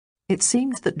It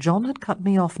seemed that John had cut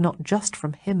me off not just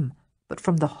from him, but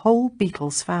from the whole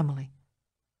Beatles family.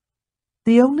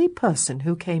 The only person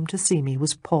who came to see me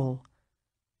was Paul.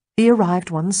 He arrived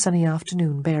one sunny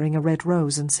afternoon bearing a red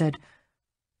rose and said,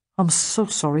 "I'm so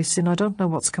sorry, Cyn, I don't know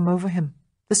what's come over him.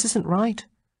 This isn't right."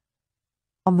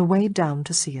 On the way down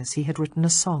to see us, he had written a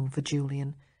song for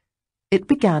Julian. It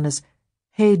began as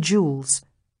Hey Jules,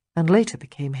 and later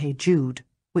became Hey Jude,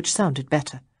 which sounded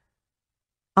better.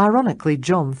 Ironically,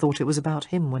 John thought it was about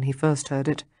him when he first heard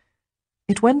it.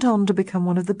 It went on to become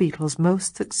one of the Beatles'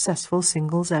 most successful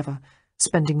singles ever,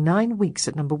 spending 9 weeks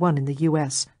at #1 in the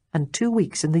US and 2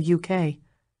 weeks in the UK.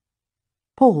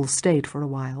 Paul stayed for a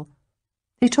while.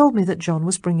 He told me that John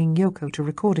was bringing Yoko to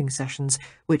recording sessions,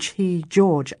 which he,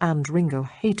 George, and Ringo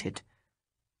hated.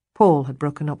 Paul had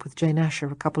broken up with Jane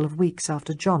Asher a couple of weeks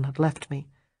after John had left me.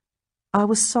 I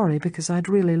was sorry because I'd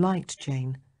really liked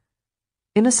Jane.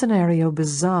 In a scenario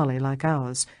bizarrely like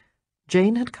ours,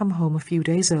 Jane had come home a few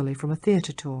days early from a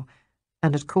theatre tour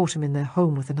and had caught him in their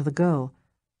home with another girl.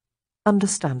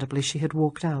 Understandably, she had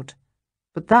walked out,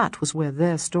 but that was where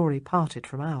their story parted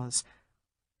from ours.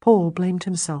 Paul blamed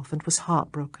himself and was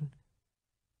heartbroken.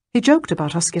 He joked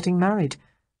about us getting married.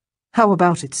 "How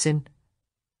about it, Cyn?"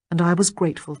 And I was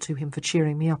grateful to him for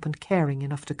cheering me up and caring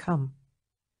enough to come.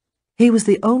 He was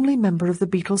the only member of the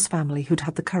Beatles family who'd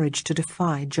had the courage to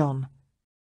defy John.